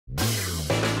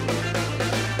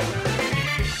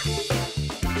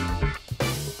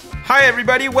Hi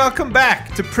everybody, welcome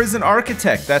back to Prison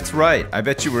Architect. That's right, I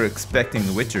bet you were expecting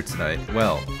The Witcher tonight.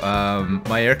 Well,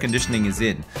 my air conditioning is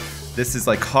in. This is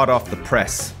like hot off the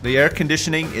press. The air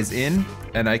conditioning is in,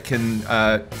 and I can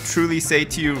truly say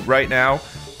to you right now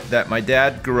that my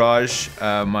dad garage,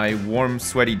 my warm,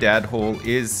 sweaty dad hole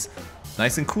is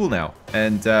nice and cool now.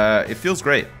 And it feels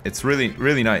great. It's really,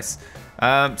 really nice.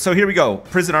 So here we go,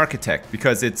 Prison Architect,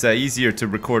 because it's easier to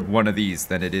record one of these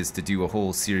than it is to do a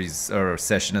whole series or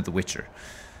session of The Witcher.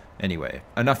 Anyway,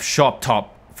 enough shop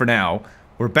talk for now.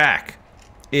 We're back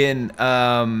in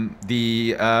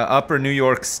the Upper New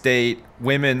York State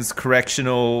Women's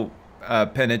Correctional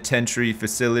Penitentiary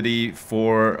Facility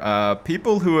for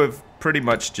people who have pretty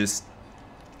much just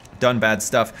done bad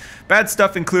stuff. Bad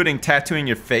stuff including tattooing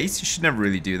your face. You should never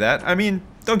really do that. I mean,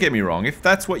 don't get me wrong, if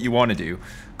that's what you want to do,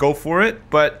 go for it,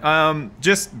 but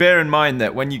just bear in mind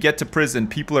that when you get to prison,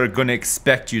 people are going to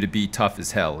expect you to be tough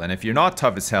as hell. And if you're not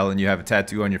tough as hell and you have a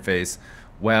tattoo on your face,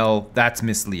 well, that's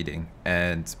misleading.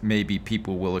 And maybe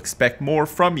people will expect more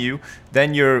from you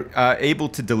than you're able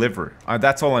to deliver.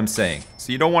 That's all I'm saying.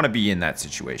 So you don't want to be in that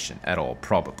situation at all,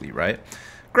 probably, right?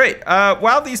 Great.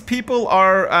 While these people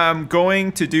are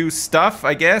going to do stuff,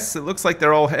 I guess, it looks like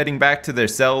they're all heading back to their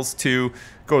cells to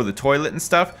go to the toilet and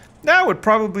stuff. Now would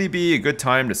probably be a good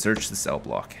time to search the cell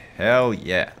block. Hell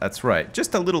yeah, that's right.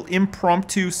 Just a little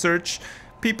impromptu search.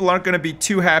 People aren't going to be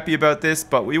too happy about this,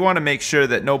 but we want to make sure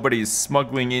that nobody's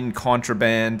smuggling in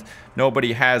contraband.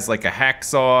 Nobody has like a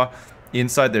hacksaw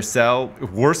inside their cell.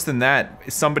 Worse than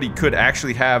that, somebody could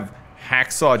actually have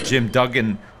Hacksaw Jim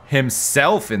Duggan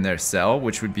himself in their cell,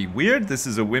 which would be weird. This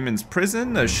is a women's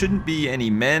prison. There shouldn't be any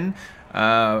men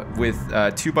with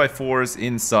 2x4s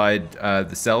inside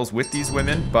the cells with these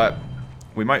women, but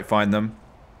we might find them.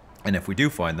 And if we do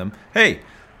find them, hey,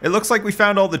 it looks like we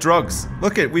found all the drugs.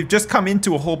 Look at, we've just come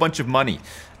into a whole bunch of money.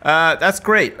 That's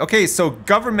great. Okay, so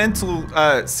governmental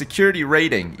security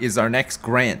rating is our next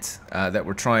grant that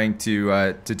we're trying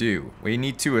to do. We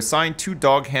need to assign 2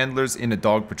 dog handlers in a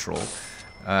dog patrol.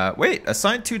 Wait,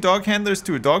 assign 2 dog handlers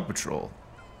to a dog patrol.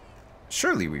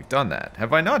 Surely we've done that.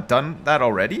 Have I not done that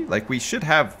already? Like, we should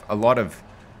have a lot of...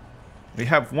 We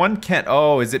have one Kent.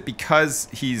 Oh, is it because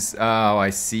he's... Oh, I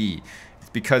see. It's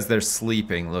because they're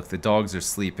sleeping. Look, the dogs are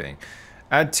sleeping.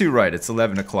 Add 2 right. It's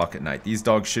 11 o'clock at night. These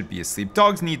dogs should be asleep.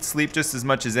 Dogs need sleep just as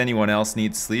much as anyone else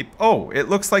needs sleep. Oh, it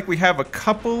looks like we have a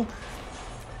couple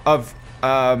of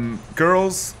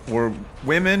girls or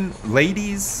women,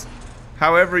 ladies...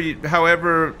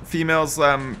 However females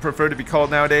prefer to be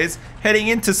called nowadays, heading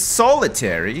into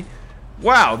solitary.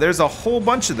 Wow, there's a whole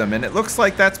bunch of them, and it looks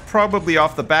like that's probably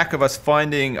off the back of us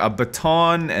finding a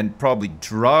baton and probably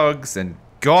drugs and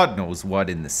God knows what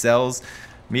in the cells.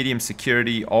 Medium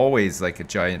security, always like a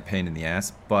giant pain in the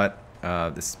ass, but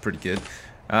this is pretty good.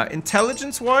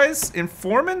 Intelligence-wise,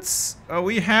 informants,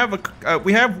 we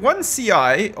have one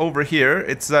CI over here.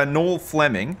 It's Noel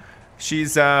Fleming.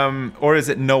 She's, or is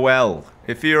it Noelle?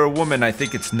 If you're a woman, I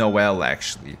think it's Noelle,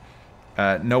 actually.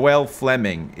 Noelle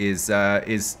Fleming is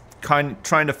trying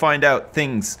to find out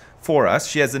things for us.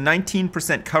 She has a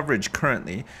 19% coverage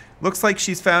currently. Looks like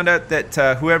she's found out that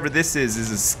whoever this is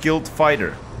a skilled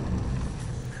fighter.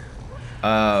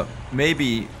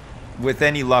 Maybe, with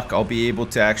any luck, I'll be able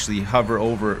to actually hover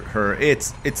over her.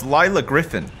 It's Lila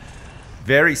Griffin.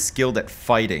 Very skilled at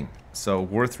fighting. So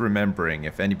worth remembering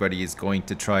if anybody is going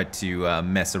to try to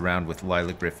mess around with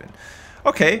Lila Griffin.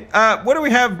 Okay, what do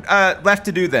we have left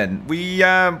to do then?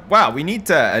 Wow, we need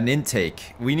an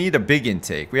intake. We need a big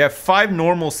intake. We have 5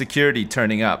 normal security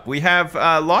turning up. We have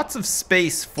lots of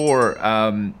space for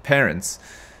parents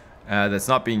that's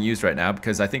not being used right now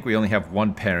because I think we only have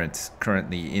 1 parent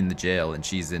currently in the jail and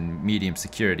she's in medium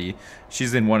security.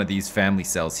 She's in one of these family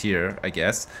cells here, I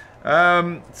guess.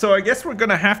 So I guess we're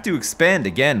gonna have to expand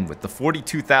again with the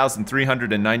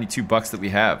 42,392 bucks that we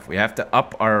have. We have to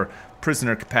up our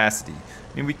prisoner capacity.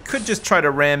 I mean, we could just try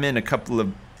to ram in a couple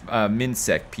of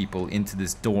MinSec people into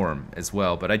this dorm as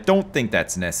well, but I don't think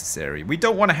that's necessary. We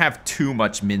don't want to have too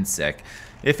much MinSec.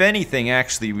 If anything,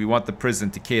 actually, we want the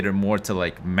prison to cater more to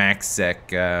like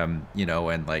MaxSec, you know,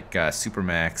 and like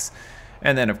Supermax.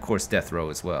 And then, of course, Death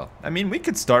Row as well. I mean, we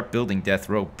could start building Death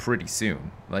Row pretty soon.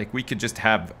 Like, we could just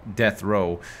have Death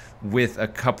Row with a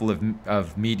couple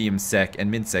of medium sec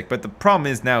and min sec. But the problem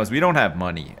is now is we don't have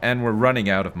money, and we're running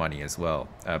out of money as well,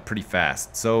 pretty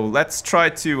fast. So let's try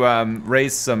to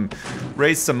raise some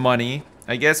money.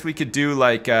 I guess we could do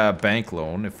like a bank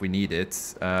loan if we need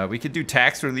it. We could do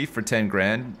tax relief for 10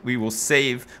 grand. We will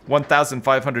save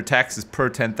 1,500 taxes per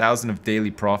 10,000 of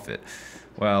daily profit.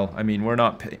 Well, I mean, we're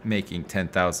not making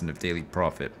 10,000 of daily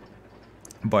profit.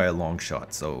 by a long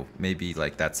shot. So maybe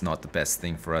like that's not the best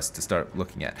thing for us to start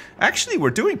looking at. Actually, we're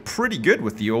doing pretty good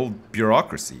with the old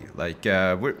bureaucracy. Like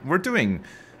we're doing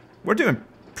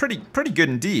pretty good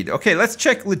indeed. Okay, let's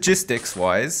check logistics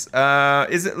wise.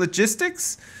 Is it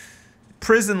logistics?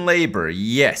 Prison labor,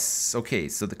 yes. Okay,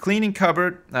 so the cleaning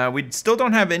cupboard. We still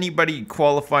don't have anybody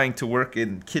qualifying to work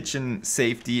in kitchen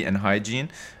safety and hygiene.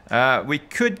 We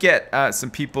could get some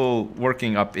people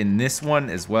working up in this one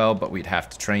as well, but we'd have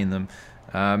to train them.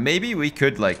 Maybe we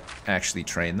could like actually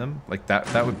train them. Like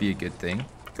that would be a good thing.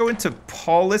 Go into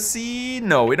policy.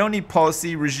 No, we don't need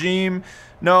policy. Regime.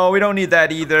 No, we don't need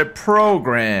that either.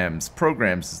 Programs.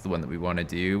 Programs is the one that we want to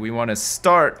do. We want to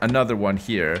start another one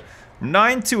here.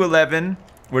 9 to 11,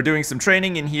 we're doing some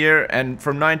training in here, and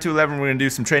from 9 to 11, we're going to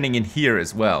do some training in here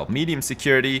as well. Medium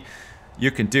security, you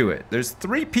can do it. There's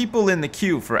 3 people in the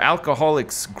queue for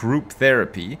alcoholics group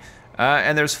therapy,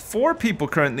 and there's 4 people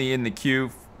currently in the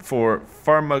queue for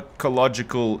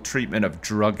pharmacological treatment of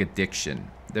drug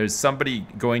addiction. There's somebody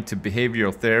going to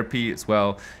behavioral therapy as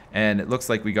well, and it looks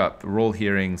like we got parole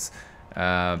hearings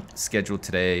scheduled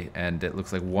today, and it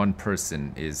looks like 1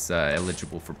 person is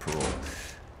eligible for parole.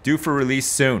 Due for release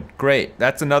soon. Great.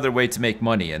 That's another way to make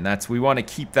money, and we want to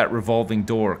keep that revolving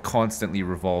door constantly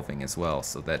revolving as well,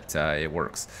 so that it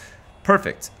works.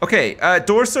 Perfect. Okay,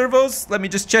 door servos. Let me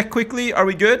just check quickly. Are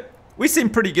we good? We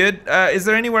seem pretty good. Is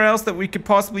there anywhere else that we could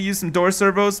possibly use some door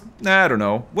servos? I don't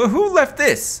know. Well, who left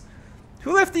this?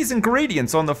 Who left these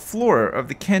ingredients on the floor of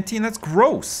the canteen? That's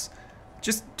gross.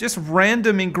 Just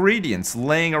random ingredients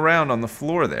laying around on the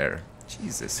floor there.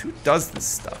 Jesus, who does this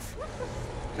stuff?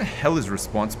 Who the hell is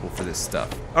responsible for this stuff?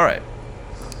 Alright,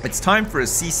 it's time for a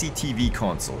CCTV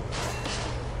console.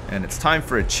 And it's time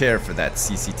for a chair for that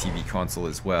CCTV console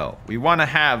as well. We want to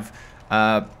have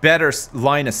better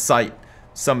line of sight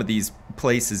some of these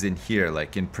places in here,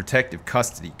 like in protective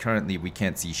custody. Currently, we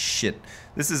can't see shit.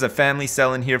 This is a family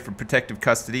cell in here for protective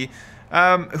custody.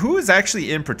 Who is actually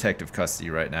in protective custody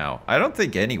right now? I don't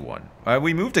think anyone.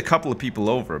 We moved a couple of people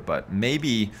over, but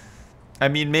maybe... I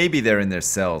mean, maybe they're in their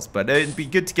cells, but it'd be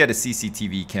good to get a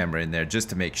CCTV camera in there just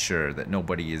to make sure that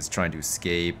nobody is trying to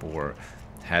escape or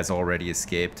has already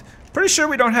escaped. Pretty sure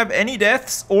we don't have any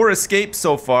deaths or escapes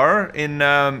so far in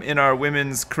our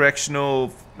Women's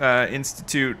Correctional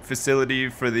Institute facility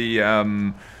for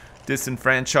the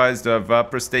disenfranchised of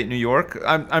Upper State New York.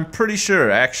 I'm pretty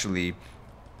sure, actually,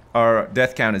 our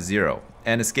death count is 0,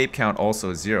 and escape count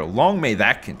also is 0. Long may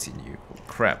that continue. Oh,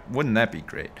 crap, wouldn't that be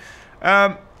great?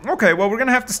 Okay, well, we're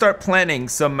gonna have to start planning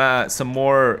some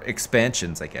more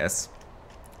expansions, I guess.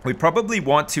 We probably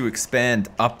want to expand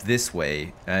up this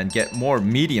way and get more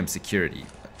medium security.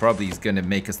 Probably is gonna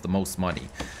make us the most money.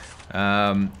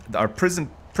 Our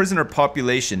prisoner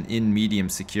population in medium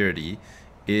security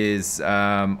is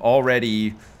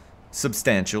already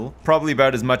substantial, probably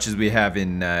about as much as we have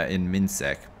in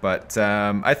MinSec. But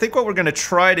I think what we're gonna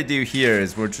try to do here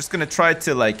is we're just gonna try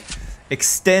to like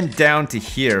extend down to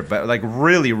here, but like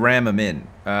really ram them in.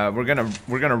 We're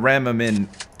gonna ram them in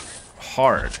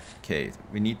hard. Okay,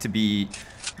 we need to be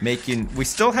making. We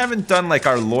still haven't done like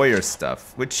our lawyer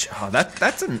stuff, which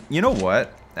that's an. You know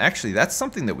what? Actually, that's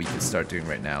something that we can start doing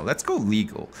right now. Let's go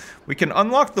legal. We can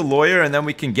unlock the lawyer, and then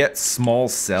we can get small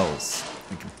cells.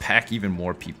 We can pack even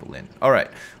more people in. All right,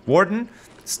 Warden.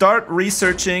 Start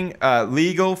researching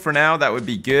legal for now. That would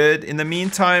be good. In the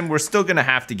meantime, we're still gonna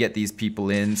have to get these people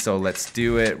in, so let's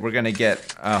do it. We're gonna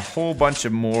get a whole bunch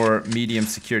of more medium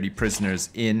security prisoners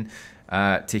in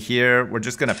to here. We're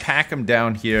just gonna pack them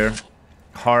down here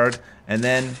hard, and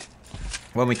then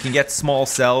when we can get small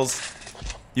cells,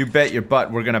 you bet your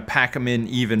butt we're gonna pack them in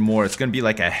even more. It's gonna be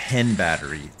like a hen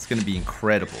battery. It's gonna be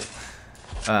incredible.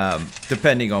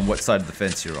 Depending on what side of the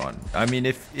fence you're on. I mean,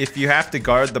 if you have to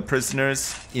guard the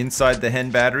prisoners inside the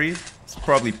hen battery, it's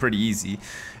probably pretty easy.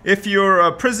 If you're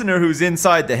a prisoner who's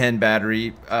inside the hen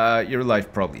battery, your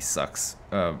life probably sucks.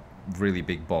 Really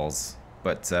big balls.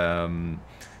 But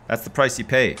that's the price you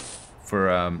pay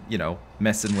for, you know,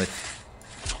 messing with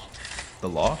the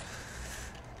law,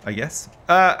 I guess.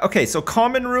 Okay, so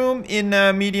common room in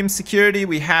medium security,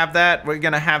 we have that. We're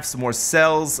gonna have some more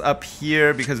cells up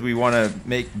here because we want to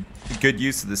make good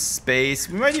use of the space.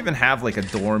 We might even have like a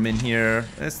dorm in here.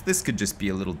 This could just be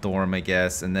a little dorm, I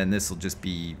guess, and then this will just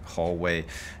be hallway.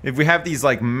 If we have these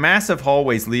like massive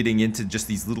hallways leading into just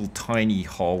these little tiny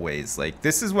hallways, like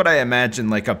this is what I imagine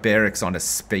like a barracks on a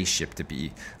spaceship to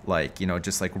be like, you know,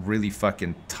 just like really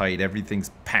fucking tight.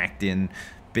 Everything's packed in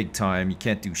big time. You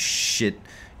can't do shit.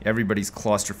 Everybody's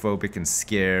claustrophobic and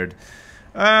scared.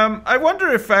 I wonder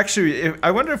if actually,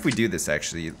 I wonder if we do this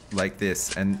actually like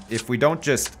this, and if we don't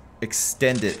just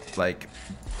extend it like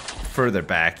further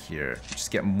back here.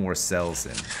 Just get more cells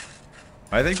in.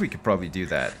 I think we could probably do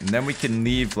that. And then we can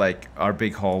leave like our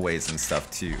big hallways and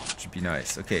stuff too, which would be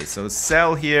nice. Okay, so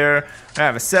cell here. I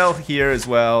have a cell here as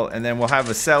well. And then we'll have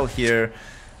a cell here.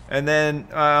 And then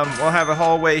we'll have a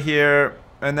hallway here.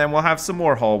 And then we'll have some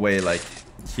more hallway like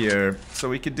here. So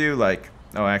we could do like,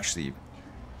 oh actually,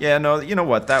 yeah, no, you know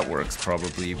what? That works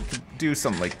probably. We could do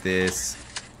something like this.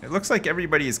 It looks like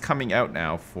everybody is coming out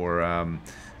now for, oh,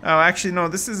 actually, no,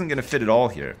 this isn't going to fit at all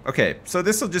here. Okay, so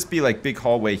this will just be like big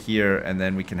hallway here, and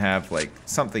then we can have like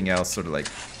something else sort of like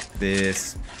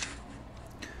this.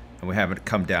 And we have it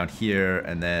come down here,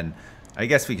 and then I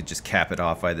guess we could just cap it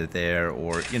off either there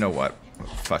or, you know what?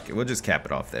 Fuck it, we'll just cap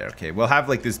it off there. Okay, we'll have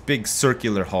like this big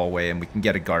circular hallway, and we can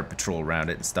get a guard patrol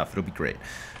around it and stuff. It'll be great.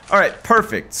 All right,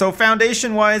 perfect. So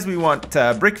foundation-wise, we want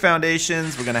brick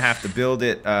foundations. We're gonna have to build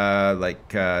it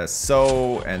like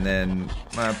so, and then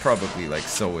probably like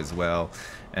so as well.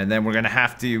 And then we're gonna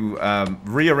have to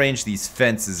rearrange these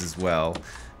fences as well.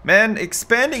 Man,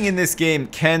 expanding in this game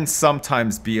can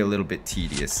sometimes be a little bit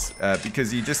tedious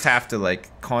because you just have to like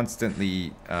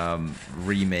constantly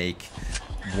remake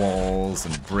walls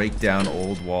and break down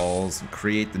old walls and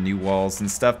create the new walls and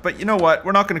stuff. But you know what?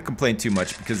 We're not gonna complain too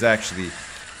much because actually,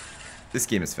 this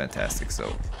game is fantastic,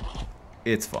 so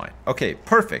it's fine. Okay,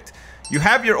 perfect. You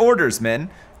have your orders, men.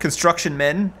 Construction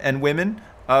men and women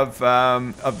of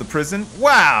the prison.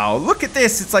 Wow, look at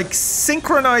this. It's like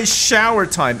synchronized shower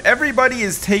time. Everybody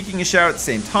is taking a shower at the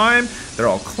same time. They're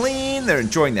all clean. They're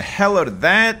enjoying the hell out of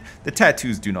that. The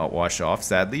tattoos do not wash off,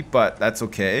 sadly, but that's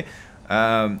okay.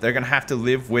 They're going to have to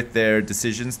live with their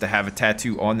decisions to have a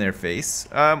tattoo on their face.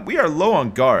 We are low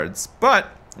on guards, but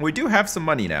we do have some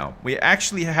money now. We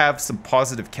actually have some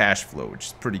positive cash flow, which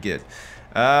is pretty good.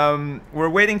 We're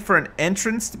waiting for an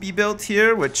entrance to be built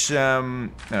here, which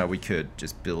we could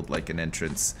just build like an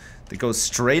entrance that goes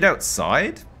straight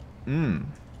outside.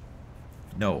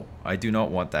 No, I do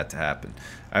not want that to happen.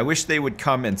 I wish they would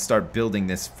come and start building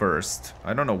this first.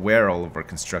 I don't know where all of our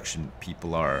construction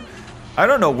people are. I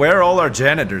don't know where all our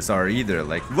janitors are either.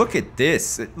 Like, look at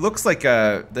this. It looks like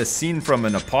the scene from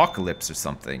an apocalypse or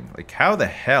something. Like, how the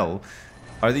hell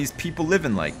are these people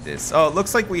living like this? Oh, it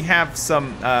looks like we have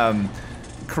some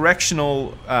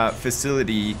correctional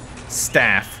facility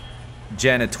staff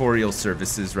janitorial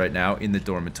services right now in the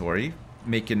dormitory,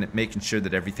 making sure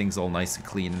that everything's all nice and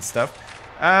clean and stuff.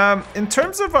 In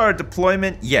terms of our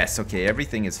deployment, yes, okay,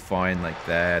 everything is fine like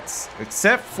that,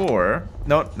 except for,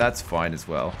 no, that's fine as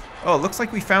well. Oh, it looks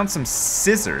like we found some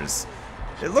scissors.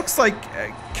 It looks like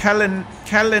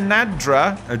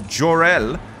Kalinadra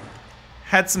Jor-El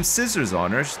had some scissors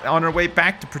on her way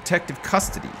back to protective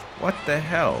custody. What the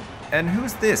hell? And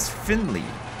who's this? Findlay,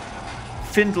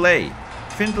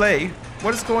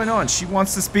 what is going on? She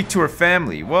wants to speak to her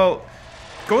family. Well,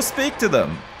 go speak to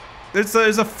them. There's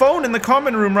a phone in the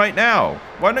common room right now.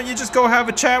 Why don't you just go have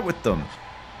a chat with them?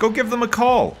 Go give them a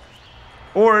call.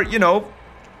 Or, you know,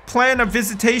 plan a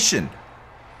visitation.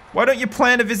 Why don't you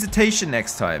plan a visitation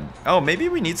next time? Oh, maybe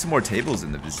we need some more tables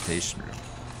in the visitation room.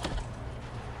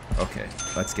 Okay,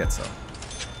 let's get some.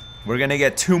 We're gonna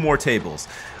get 2 more tables.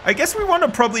 I guess we want to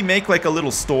probably make like a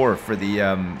little store for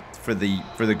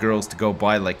the girls to go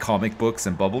buy like comic books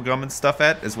and bubblegum and stuff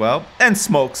at as well, and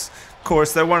smokes. Of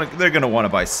course, they're gonna want to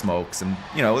buy smokes, and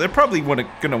you know they're probably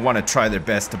gonna want to try their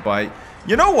best to buy.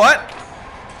 You know what?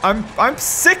 I'm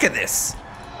sick of this.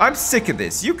 I'm sick of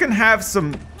this. You can have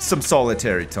some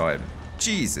solitary time.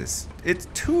 Jesus, it's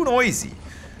too noisy.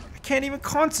 I can't even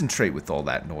concentrate with all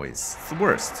that noise. It's the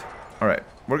worst. All right,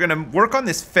 we're gonna work on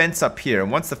this fence up here,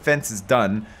 and once the fence is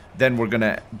done, then we're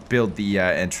gonna build the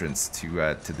entrance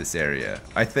to this area,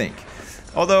 I think.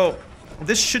 Although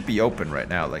this should be open right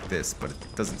now like this, but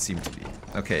it doesn't seem to be.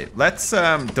 Okay, let's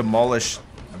demolish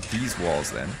these walls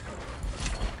then,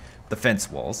 the fence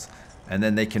walls, and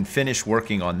then they can finish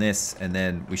working on this, and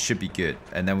then we should be good,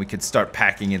 and then we can start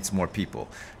packing in some more people.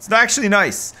 It's actually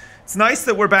nice. It's nice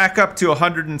that we're back up to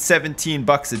 117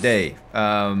 bucks a day,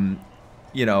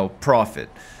 you know, profit,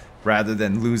 rather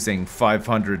than losing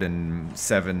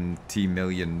 $570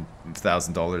 million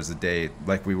a day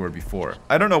like we were before.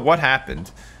 I don't know what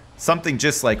happened. Something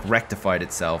just like rectified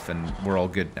itself, and we're all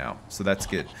good now. So that's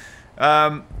good.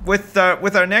 With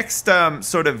our next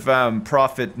sort of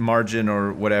profit margin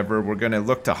or whatever, we're gonna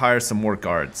look to hire some more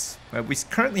guards. We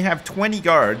currently have 20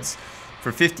 guards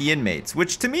for 50 inmates,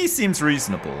 which to me seems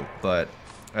reasonable, but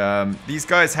these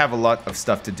guys have a lot of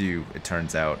stuff to do, it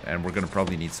turns out, and we're gonna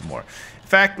probably need some more. In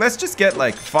fact, let's just get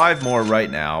like 5 more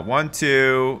right now. 1,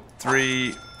 2,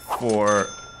 3, 4,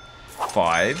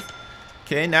 5.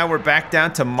 Okay, now we're back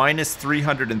down to minus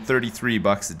 333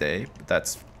 bucks a day, but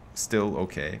that's still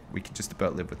okay. We can just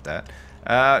about live with that.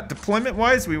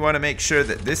 Deployment-wise, we want to make sure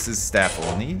that this is staff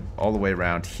only all the way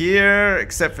around here,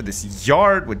 except for this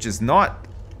yard, which is not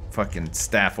fucking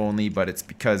staff only, but it's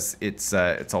because it's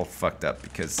all fucked up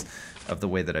because of the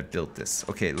way that I built this.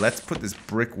 Okay, let's put this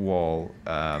brick wall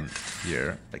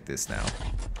here, like this now.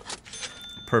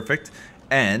 Perfect.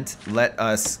 And let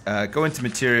us go into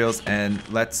materials and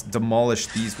let's demolish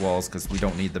these walls because we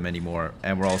don't need them anymore.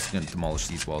 And we're also going to demolish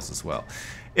these walls as well.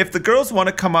 If the girls want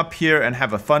to come up here and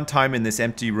have a fun time in this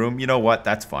empty room, you know what?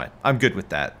 That's fine. I'm good with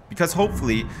that. Because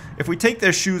hopefully, if we take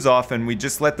their shoes off and we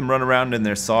just let them run around in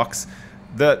their socks,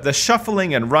 the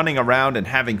shuffling and running around and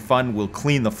having fun will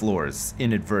clean the floors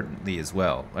inadvertently as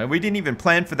well. And we didn't even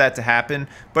plan for that to happen,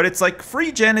 but it's like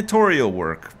free janitorial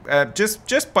work.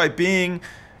 Just by being,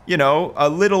 you know, a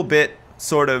little bit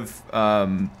sort of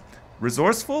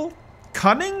resourceful?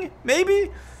 Cunning, maybe?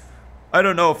 I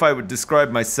don't know if I would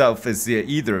describe myself as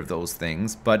either of those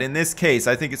things, but in this case,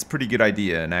 I think it's a pretty good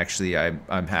idea, and actually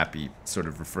I'm happy sort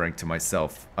of referring to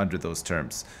myself under those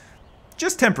terms.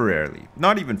 Just temporarily,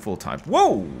 not even full-time.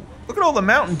 Whoa! Look at all the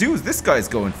Mountain Dews this guy's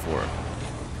going for.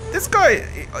 This guy,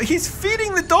 he's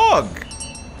feeding the dog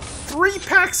 3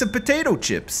 packs of potato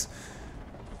chips.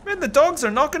 Man, the dogs are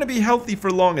not going to be healthy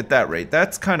for long at that rate.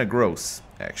 That's kind of gross,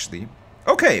 actually.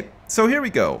 Okay, so here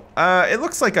we go. It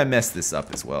looks like I messed this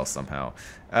up as well somehow.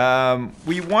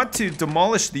 We want to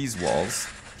demolish these walls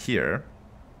here.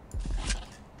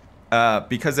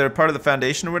 Because they're part of the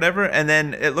foundation or whatever, and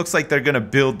then it looks like they're gonna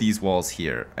build these walls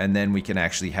here, and then we can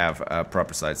actually have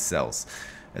proper sized cells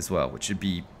as well, which should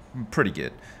be pretty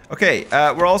good. Okay,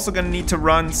 we're also gonna need to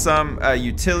run some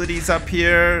utilities up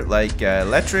here, like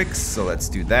electrics, so let's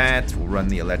do that. We'll run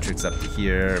the electrics up to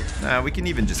here. We can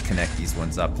even just connect these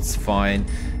ones up, it's fine.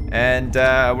 And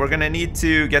we're gonna need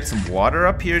to get some water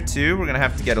up here too. We're gonna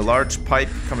have to get a large pipe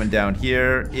coming down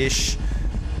here-ish.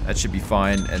 That should be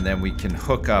fine, and then we can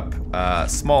hook up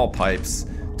small pipes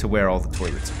to where all the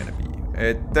toilets are gonna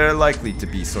be. They're likely to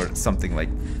be sort of something like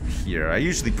here. I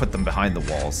usually put them behind the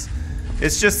walls.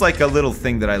 It's just like a little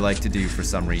thing that I like to do for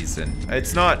some reason.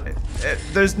 It's not,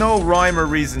 there's no rhyme or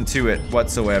reason to it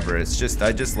whatsoever. It's just,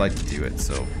 I just like to do it,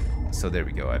 so there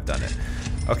we go, I've done it.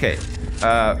 Okay,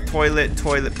 toilet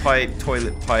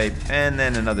pipe, and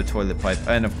then another toilet pipe,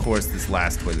 and of course this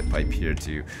last toilet pipe here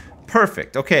too.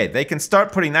 Perfect. Okay, they can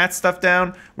start putting that stuff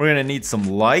down. We're gonna need some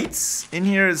lights in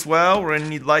here as well. We're gonna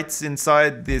need lights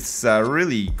inside this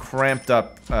really cramped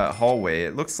up hallway.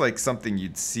 It looks like something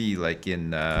you'd see like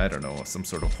in, I don't know, some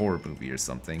sort of horror movie or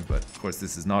something. But of course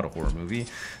this is not a horror movie.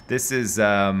 This is,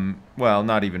 well,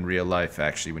 not even real life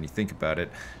actually when you think about it.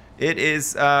 It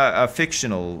is a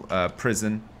fictional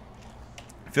prison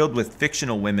filled with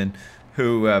fictional women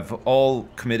who have all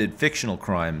committed fictional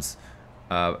crimes.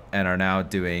 And are now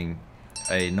doing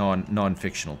a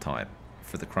non-fictional time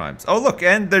for the crimes. Oh look,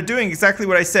 and they're doing exactly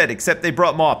what I said, except they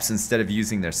brought mops instead of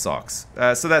using their socks.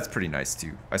 So that's pretty nice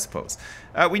too, I suppose.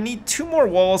 We need 2 more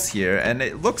walls here, and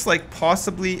it looks like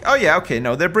possibly... Oh yeah, okay,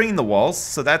 no, they're bringing the walls,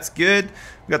 so that's good.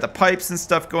 We got the pipes and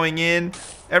stuff going in.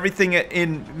 Everything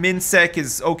in MinSec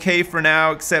is okay for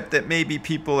now, except that maybe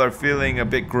people are feeling a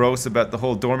bit gross about the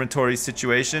whole dormitory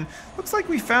situation. Looks like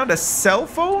we found a cell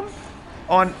phone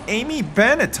on Amy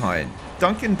Bannatyne,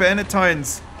 Duncan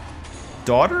Bannatyne's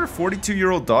daughter,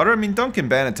 42-year-old daughter. I mean, Duncan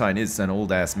Bannatyne is an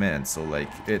old-ass man, so like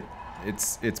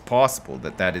it's possible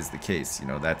that that is the case. You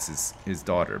know, that's his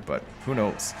daughter, but who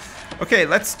knows? Okay,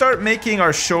 let's start making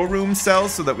our showroom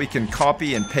cells so that we can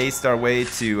copy and paste our way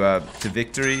to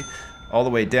victory, all the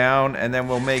way down, and then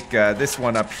we'll make this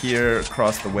one up here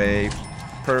across the way.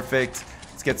 Perfect.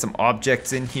 Let's get some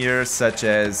objects in here, such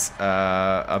as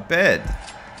a bed.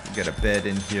 Get a bed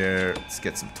in here. Let's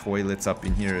get some toilets up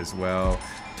in here as well.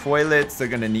 Toilets, they're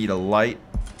gonna need a light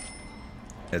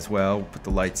as well. We'll put the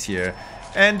lights here.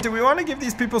 And do we want to give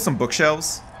these people some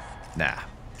bookshelves? Nah,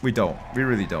 we don't. We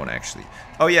really don't, actually.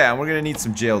 Oh yeah, and we're gonna need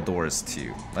some jail doors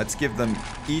too. Let's give them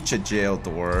each a jail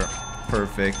door.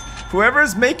 Perfect.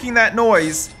 Whoever's making that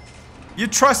noise, you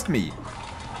trust me.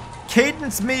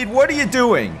 Cadence Mead, what are you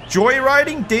doing?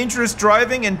 Joyriding, dangerous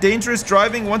driving, and dangerous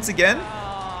driving once again?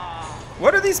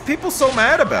 What are these people so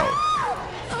mad about?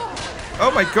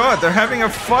 Oh my god, they're having a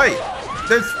fight.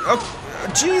 There's... Oh,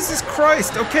 Jesus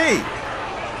Christ, okay.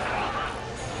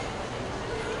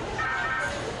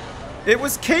 It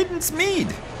was Cadence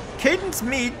Mead. Cadence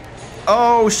Mead...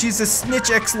 Oh, she's a snitch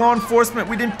ex-law enforcement.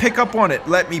 We didn't pick up on it.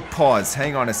 Let me pause.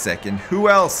 Hang on a second. Who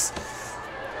else?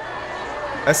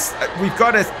 We've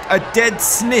got a dead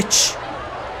snitch.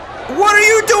 What are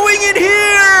you doing in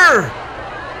here?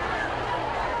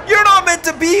 You're not meant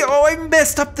to be. Oh, I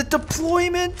messed up the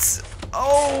deployment.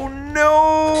 Oh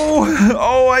no!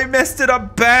 Oh, I messed it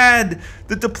up bad.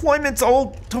 The deployment's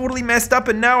all totally messed up,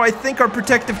 and now I think our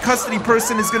protective custody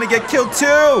person is gonna get killed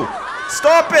too.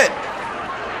 Stop it!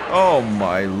 Oh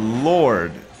my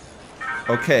lord.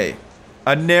 Okay,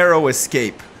 a narrow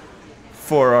escape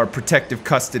for our protective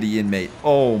custody inmate.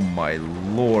 Oh my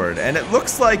lord. And it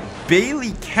looks like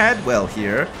Bailey Cadwell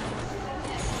here.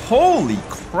 Holy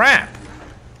crap.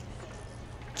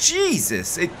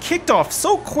 Jesus, it kicked off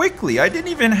so quickly. I didn't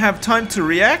even have time to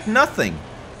react, nothing.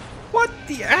 What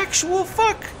the actual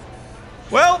fuck?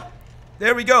 Well,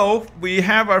 there we go. We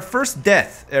have our first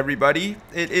death, everybody.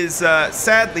 It is,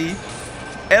 sadly,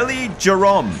 Ellie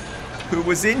Jerome, who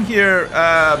was in here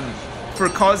for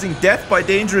causing death by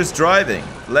dangerous driving,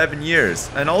 11 years.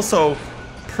 And also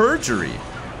perjury,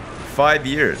 5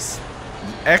 years.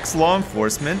 Ex-law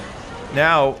enforcement,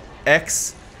 now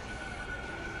ex-human,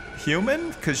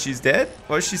 because she's dead?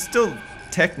 Well, she's still,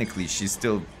 technically, she's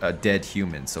still a dead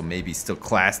human, so maybe still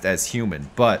classed as human,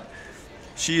 but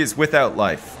she is without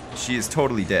life. She is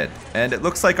totally dead. And it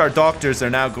looks like our doctors are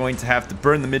now going to have to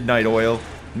burn the midnight oil,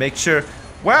 make sure...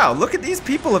 Wow, look at these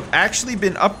people have actually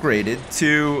been upgraded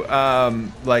to,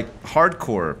 like,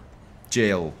 hardcore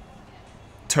jail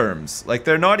terms. Like,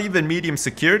 they're not even medium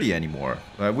security anymore.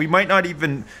 We might not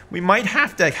even... We might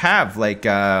have to have, like,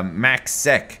 max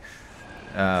sec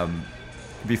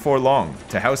before long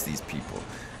to house these people.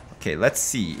 Okay, let's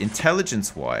see.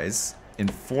 Intelligence-wise,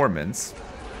 informants...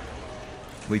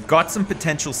 We've got some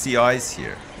potential CIs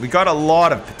here. We got a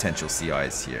lot of potential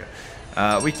CIs here.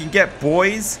 We can get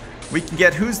boys... We can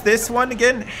get, who's this one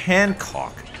again?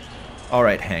 Hancock. All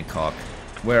right, Hancock,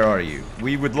 where are you?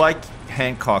 We would like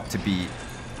Hancock to be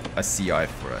a CI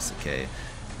for us, okay?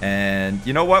 And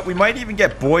you know what? We might even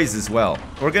get boys as well.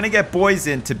 We're gonna get boys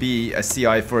in to be a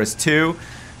CI for us too,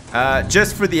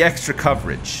 just for the extra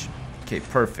coverage. Okay,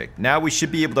 perfect. Now we should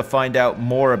be able to find out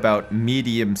more about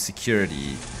medium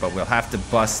security, but we'll have to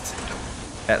bust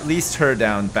at least her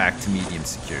down back to medium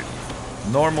security.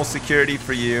 Normal security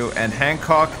for you, and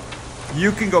Hancock,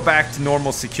 you can go back to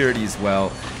normal security as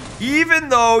well. Even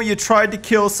though you tried to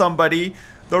kill somebody,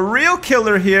 the real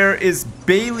killer here is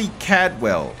Bailey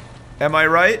Cadwell. Am I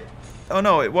right? Oh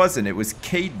no, it wasn't. It was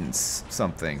Cadence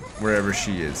something, wherever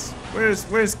she is.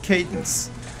 Where's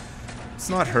Cadence? It's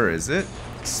not her, is it?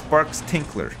 Sparks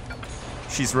Tinkler.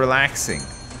 She's relaxing.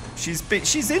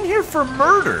 She's in here for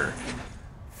murder.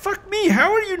 Fuck me,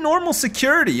 how are you normal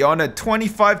security on a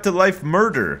 25 to life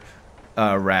murder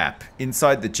rap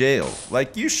inside the jail?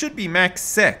 Like, you should be max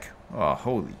sec. Oh,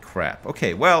 holy crap.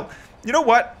 Okay, well, you know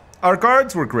what? Our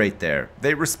guards were great there.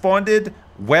 They responded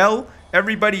well.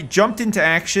 Everybody jumped into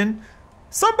action.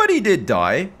 Somebody did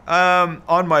die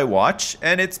on my watch,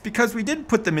 and it's because we didn't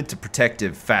put them into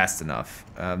protective fast enough.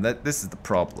 This is the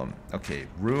problem. Okay,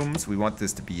 rooms. We want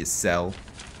this to be a cell.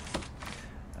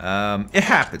 It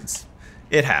happens.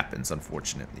 It happens,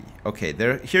 unfortunately. Okay,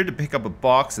 they're here to pick up a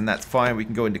box, and that's fine. We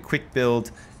can go into quick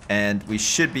build, and we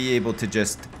should be able to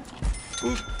just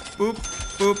boop, boop,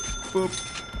 boop,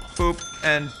 boop, boop,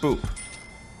 and boop.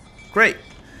 Great.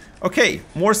 Okay,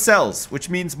 more cells, which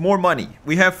means more money.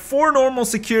 We have 4 normal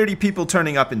security people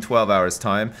turning up in 12 hours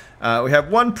time. We have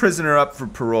 1 prisoner up for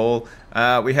parole.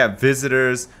 We have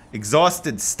visitors,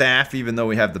 exhausted staff, even though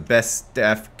we have the best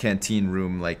staff canteen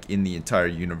room like in the entire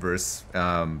universe,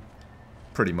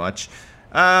 pretty much.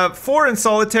 4 in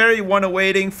solitary, 1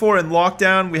 awaiting, 4 in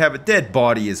lockdown. We have a dead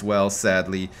body as well,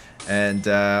 sadly. And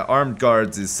armed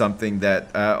guards is something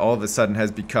that all of a sudden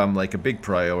has become like a big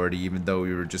priority, even though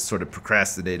we were just sort of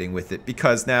procrastinating with it,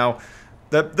 because now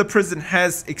the prison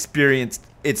has experienced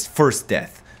its first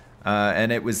death.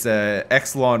 And it was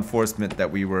ex-law enforcement that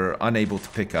we were unable to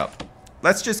pick up.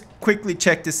 Let's just quickly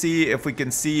check to see if we can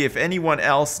see if anyone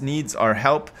else needs our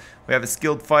help. We have a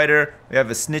skilled fighter. We have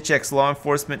a snitch ex-law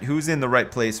enforcement who's in the right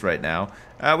place right now.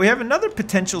 We have another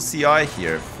potential CI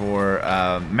here for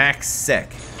max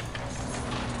sec.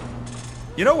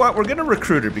 You know what? We're going to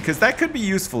recruit her because that could be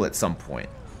useful at some point.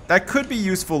 That could be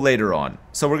useful later on.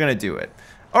 So we're going to do it.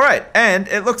 All right. And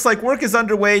it looks like work is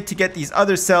underway to get these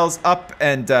other cells up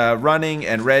and running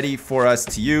and ready for us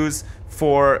to use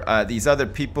for these other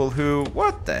people who...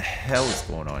 What the hell is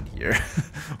going on here?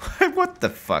 What the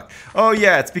fuck? Oh,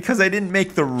 yeah. It's because I didn't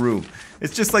make the room.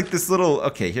 It's just like this little...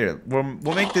 Okay, here.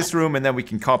 We'll make this room and then we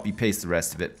can copy paste the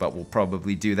rest of it. But we'll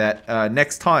probably do that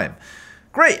next time.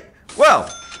 Great. Well...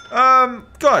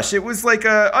 gosh, it was like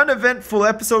a uneventful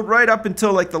episode right up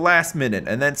until like the last minute,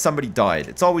 and then somebody died.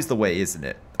 It's always the way, isn't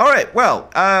it? Alright, well,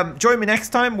 join me next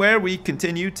time where we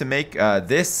continue to make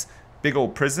this big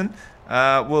old prison.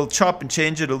 We'll chop and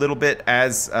change it a little bit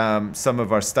as some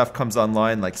of our stuff comes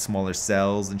online, like smaller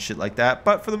cells and shit like that.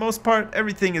 But for the most part,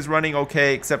 everything is running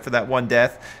okay except for that one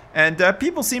death. And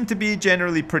people seem to be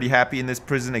generally pretty happy in this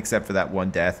prison except for that one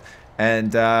death.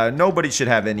 And nobody should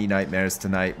have any nightmares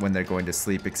tonight when they're going to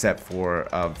sleep except for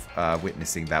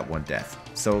witnessing that one death.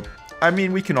 So, I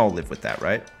mean, we can all live with that,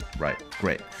 right? Right,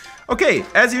 great. Okay,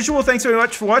 as usual, thanks very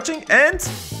much for watching, and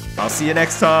I'll see you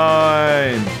next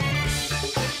time.